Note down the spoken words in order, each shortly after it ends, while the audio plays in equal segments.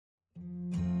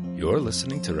You're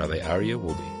listening to Rabbi Aryeh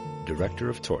Wolbe, Director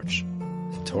of Torch,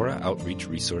 the Torah Outreach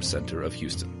Resource Center of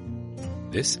Houston.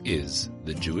 This is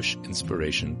the Jewish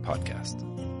Inspiration Podcast.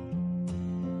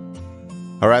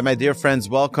 All right, my dear friends,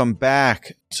 welcome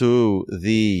back to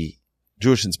the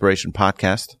Jewish Inspiration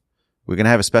Podcast. We're going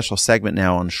to have a special segment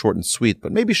now on Short and Sweet,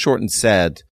 but maybe short and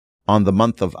sad, on the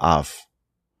month of Av.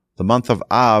 The month of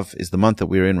Av is the month that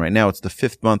we're in right now. It's the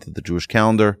 5th month of the Jewish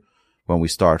calendar, when we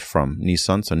start from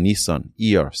Nisan. So Nisan,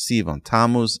 Iyar, Sivan,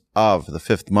 Tammuz, Av, the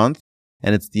 5th month.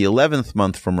 And it's the 11th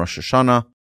month from Rosh Hashanah.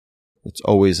 It's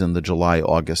always in the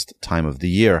July-August time of the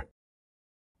year.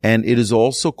 And it is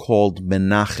also called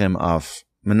Menachem Av.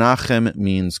 Menachem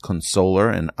means consoler,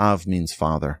 and Av means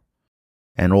father.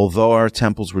 And although our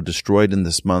temples were destroyed in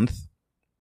this month,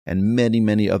 and many,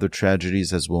 many other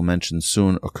tragedies, as we'll mention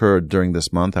soon, occurred during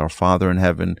this month, our Father in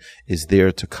heaven is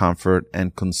there to comfort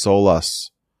and console us.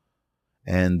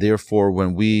 And therefore,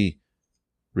 when we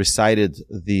recited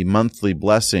the monthly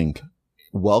blessing,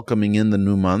 welcoming in the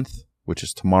new month, which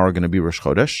is tomorrow going to be Rosh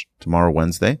Chodesh, tomorrow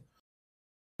Wednesday,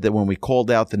 that when we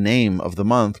called out the name of the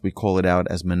month, we call it out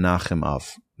as Menachem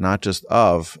Av. Not just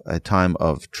Av, a time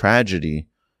of tragedy,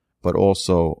 but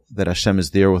also that Hashem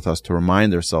is there with us to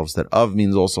remind ourselves that Av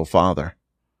means also Father.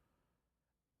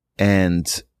 And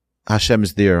Hashem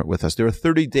is there with us. There are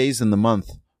 30 days in the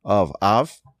month of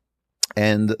Av.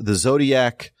 And the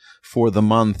zodiac for the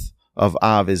month of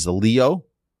Av is Leo,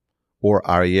 or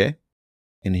Aryeh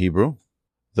in Hebrew.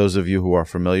 Those of you who are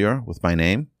familiar with my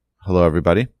name, hello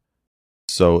everybody.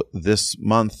 So this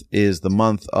month is the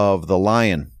month of the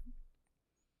lion.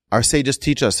 Our sages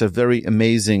teach us a very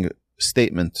amazing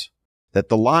statement that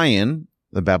the lion,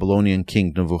 the Babylonian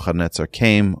king Nebuchadnezzar,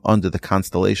 came under the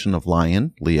constellation of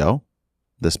Lion, Leo,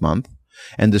 this month,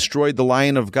 and destroyed the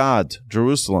lion of God,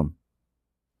 Jerusalem.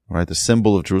 Right, the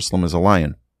symbol of Jerusalem is a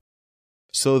lion.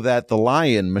 So that the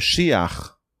lion,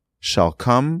 Mashiach, shall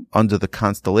come under the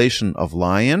constellation of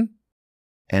Lion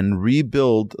and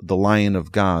rebuild the Lion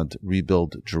of God,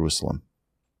 rebuild Jerusalem.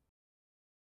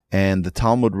 And the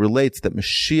Talmud relates that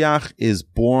Mashiach is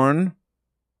born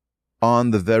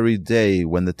on the very day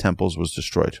when the temples was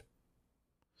destroyed.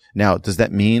 Now, does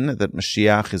that mean that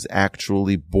Mashiach is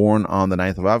actually born on the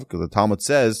 9th of Av? Because the Talmud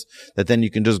says that then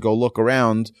you can just go look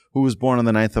around who was born on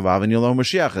the 9th of Av and you'll know who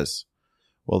Mashiach is.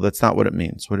 Well, that's not what it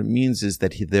means. What it means is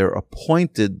that they're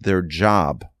appointed their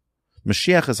job.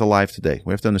 Mashiach is alive today.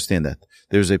 We have to understand that.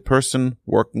 There's a person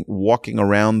walking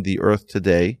around the earth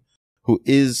today who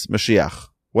is Mashiach.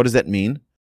 What does that mean?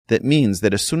 That means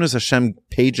that as soon as Hashem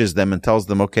pages them and tells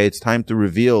them, okay, it's time to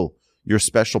reveal your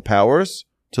special powers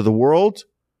to the world,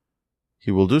 he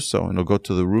will do so, and he'll go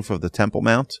to the roof of the Temple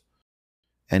Mount,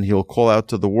 and he'll call out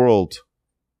to the world,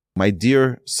 my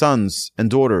dear sons and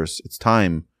daughters, it's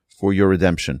time for your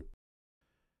redemption.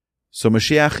 So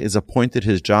Mashiach is appointed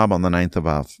his job on the 9th of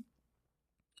Av.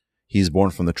 He's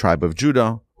born from the tribe of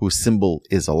Judah, whose symbol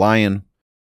is a lion,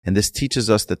 and this teaches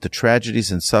us that the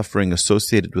tragedies and suffering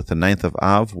associated with the 9th of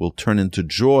Av will turn into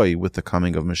joy with the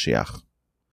coming of Mashiach.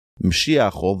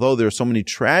 Mashiach, although there are so many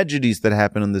tragedies that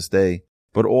happen on this day,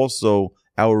 but also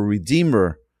our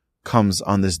Redeemer comes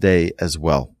on this day as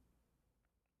well.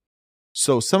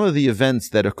 So some of the events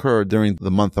that occur during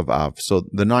the month of Av. So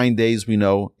the 9 days we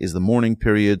know is the mourning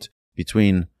period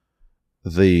between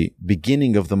the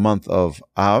beginning of the month of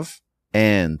Av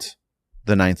and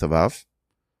the 9th of Av.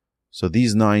 So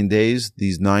these 9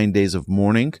 days of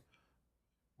mourning,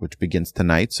 which begins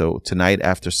tonight. So tonight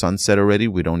after sunset already,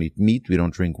 we don't eat meat, we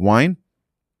don't drink wine,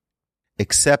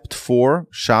 except for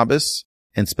Shabbos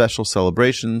and special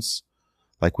celebrations,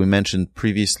 like we mentioned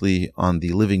previously on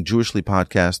the Living Jewishly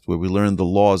podcast, where we learned the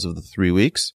laws of the 3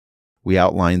 weeks. We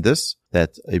outlined this,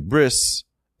 that a bris,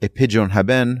 a pidyon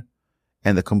haben,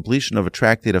 and the completion of a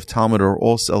tractate of Talmud are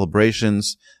all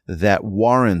celebrations that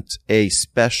warrant a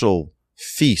special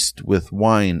feast with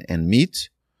wine and meat.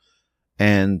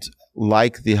 And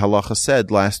like the halacha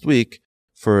said last week,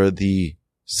 for the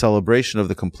celebration of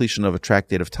the completion of a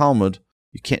tractate of Talmud,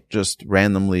 you can't just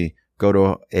randomly go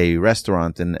to a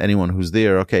restaurant and anyone who's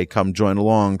there, okay, come join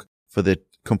along for the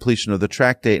completion of the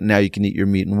tractate, and now you can eat your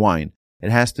meat and wine. It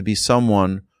has to be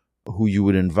someone who you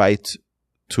would invite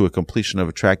to a completion of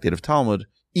a tractate of Talmud,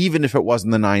 even if it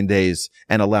wasn't the 9 days,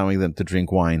 and allowing them to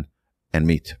drink wine and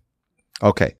meat.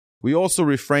 Okay. We also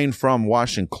refrain from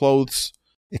washing clothes,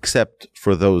 except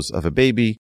for those of a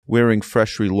baby, wearing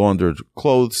freshly laundered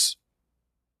clothes.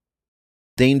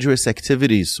 Dangerous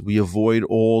activities. We avoid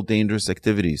all dangerous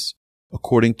activities.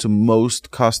 According to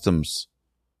most customs,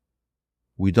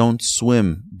 we don't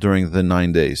swim during the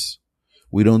 9 days.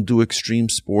 We don't do extreme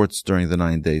sports during the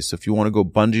 9 days. So if you want to go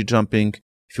bungee jumping,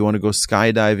 if you want to go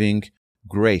skydiving,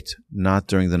 great. Not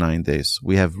during the 9 days.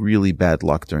 We have really bad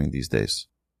luck during these days.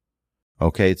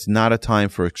 Okay, it's not a time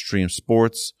for extreme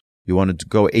sports. You wanted to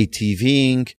go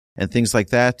ATVing and things like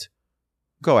that.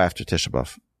 Go after Tisha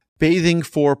B'Av. Bathing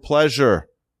for pleasure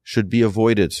should be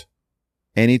avoided.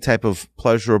 Any type of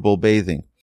pleasurable bathing.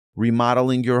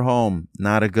 Remodeling your home,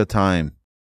 not a good time.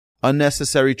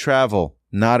 Unnecessary travel,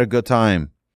 not a good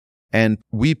time. And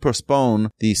we postpone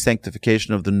the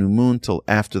sanctification of the new moon till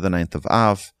after the 9th of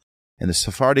Av. And the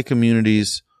Sephardi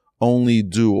communities only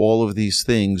do all of these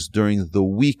things during the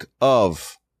week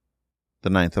of the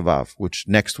 9th of Av, which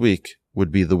next week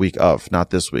would be the week of,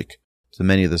 not this week, to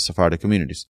many of the Sephardi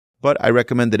communities. But I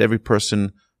recommend that every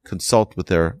person consult with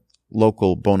their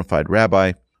local bona fide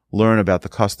rabbi, learn about the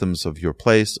customs of your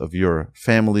place, of your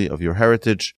family, of your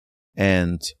heritage,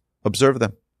 and observe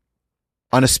them.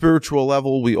 On a spiritual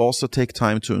level, we also take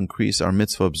time to increase our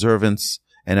mitzvah observance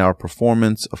and our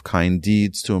performance of kind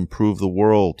deeds to improve the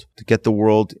world, to get the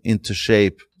world into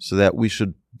shape so that we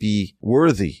should be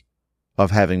worthy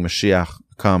of having Mashiach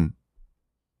come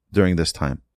during this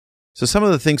time. So some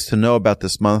of the things to know about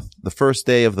this month, the first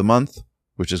day of the month,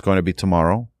 which is going to be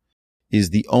tomorrow, is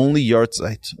the only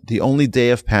Yartzeit, the only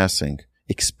day of passing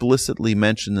explicitly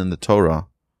mentioned in the Torah,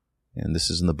 and this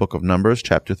is in the book of Numbers,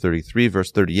 chapter 33, verse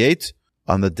 38,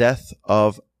 on the death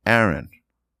of Aaron.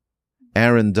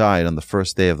 Aaron died on the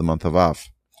first day of the month of Av.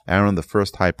 Aaron, the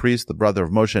first high priest, the brother of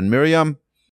Moshe and Miriam,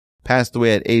 passed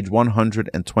away at age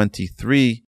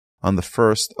 123 on the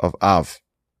first of Av.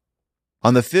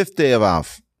 On the fifth day of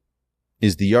Av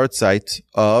is the Yartzeit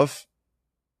of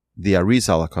the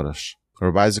Arizal HaKadosh,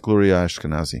 Rabbi Isaac Luria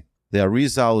Ashkenazi. The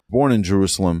Arizal was born in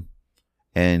Jerusalem,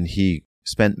 and he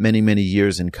spent many, many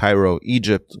years in Cairo,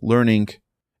 Egypt, learning,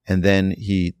 and then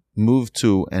he moved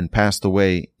to and passed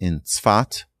away in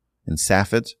Tzfat, in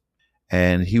Safed,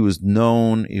 and he was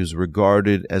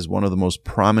regarded as one of the most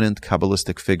prominent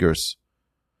Kabbalistic figures.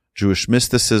 Jewish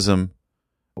mysticism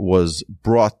was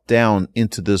brought down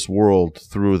into this world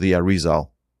through the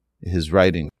Arizal, his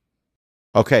writing.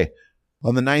 Okay,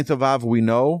 on the 9th of Av, we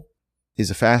know, is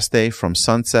a fast day from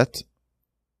sunset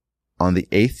on the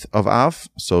 8th of Av.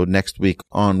 So next week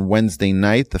on Wednesday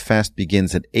night, the fast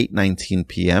begins at 8:19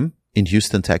 p.m. in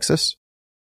Houston, Texas.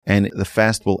 And the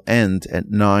fast will end at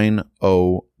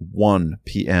 9:01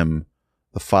 p.m.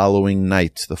 the following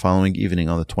night, the following evening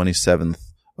on the 27th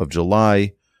of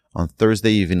July. On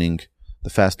Thursday evening,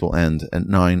 the fast will end at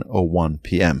 9:01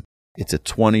 p.m. It's a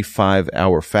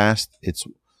 25-hour fast. It's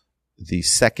the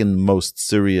second most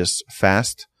serious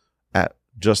fast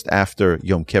just after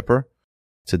Yom Kippur.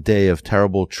 It's a day of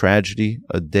terrible tragedy,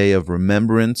 a day of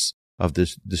remembrance of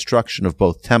the destruction of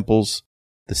both temples,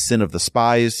 the sin of the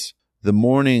spies. The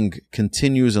mourning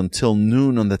continues until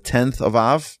noon on the 10th of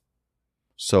Av.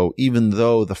 So even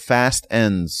though the fast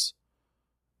ends,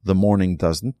 the mourning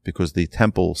doesn't, because the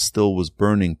temple still was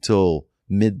burning till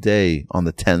midday on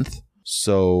the 10th.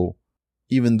 So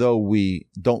even though we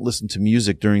don't listen to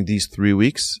music during these 3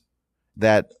 weeks,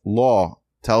 that law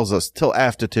tells us till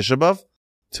after Tisha B'Av,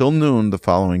 till noon the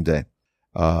following day.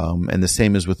 And the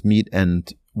same is with meat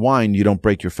and wine. You don't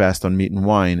break your fast on meat and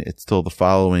wine. It's till the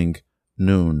following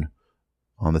noon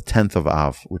on the 10th of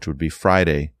Av, which would be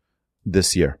Friday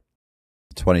this year,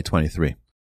 2023.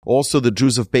 Also, the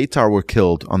Jews of Beitar were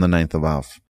killed on the 9th of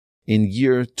Av. In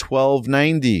year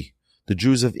 1290, the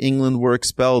Jews of England were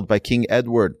expelled by King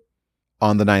Edward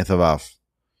on the 9th of Av.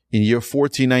 In year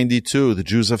 1492, the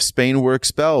Jews of Spain were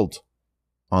expelled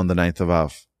on the 9th of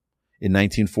Av. In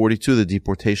 1942, the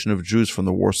deportation of Jews from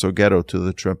the Warsaw Ghetto to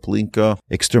the Treblinka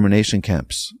extermination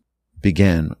camps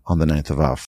began on the 9th of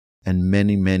Av. And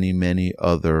many, many, many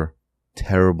other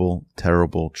terrible,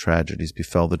 terrible tragedies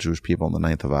befell the Jewish people on the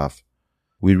 9th of Av.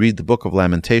 We read the Book of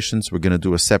Lamentations. We're going to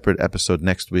do a separate episode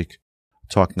next week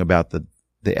talking about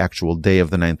the actual day of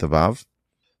the 9th of Av.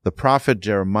 The prophet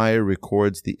Jeremiah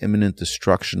records the imminent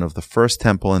destruction of the first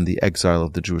temple and the exile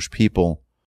of the Jewish people.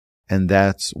 And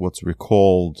that's what's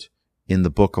recalled in the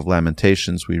Book of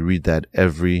Lamentations. We read that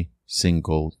every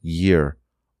single year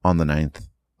on the 9th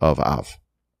of Av.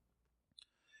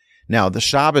 Now, the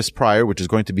Shabbos prior, which is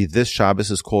going to be this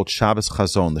Shabbos, is called Shabbos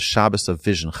Chazon, the Shabbos of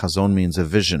vision. Chazon means a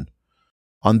vision.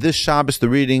 On this Shabbos, the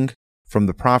reading from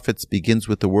the prophets begins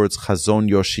with the words Chazon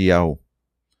Yoshiyahu,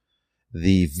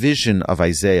 the vision of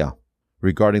Isaiah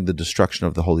regarding the destruction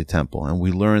of the Holy Temple. And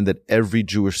we learn that every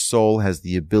Jewish soul has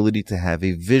the ability to have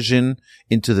a vision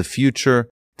into the future,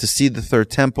 to see the third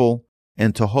temple,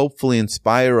 and to hopefully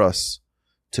inspire us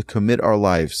to commit our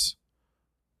lives,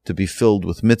 to be filled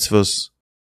with mitzvahs,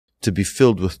 to be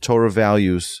filled with Torah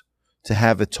values, to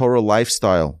have a Torah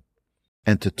lifestyle,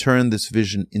 and to turn this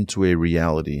vision into a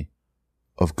reality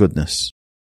of goodness.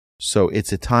 So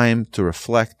it's a time to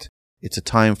reflect. It's a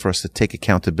time for us to take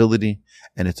accountability,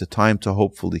 and it's a time to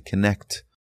hopefully connect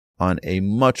on a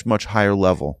much, much higher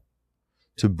level,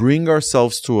 to bring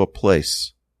ourselves to a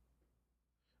place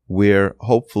where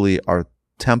hopefully our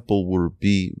temple will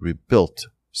be rebuilt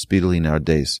speedily in our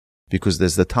days. Because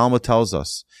as the Talmud tells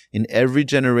us, in every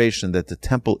generation that the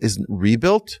temple isn't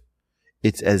rebuilt,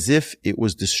 it's as if it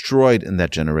was destroyed in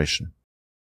that generation.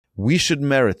 We should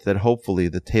merit that hopefully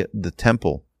the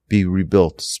temple be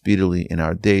rebuilt speedily in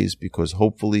our days, because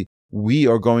hopefully we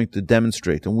are going to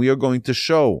demonstrate and we are going to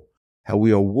show how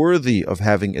we are worthy of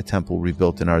having a temple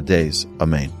rebuilt in our days.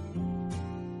 Amen.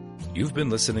 You've been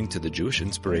listening to the Jewish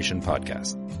Inspiration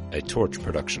Podcast, a Torch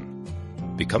production.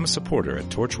 Become a supporter at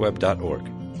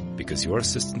torchweb.org, because your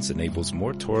assistance enables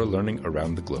more Torah learning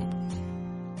around the globe.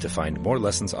 To find more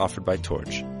lessons offered by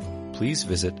Torch, please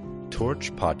visit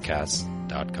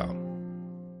torchpodcasts.com.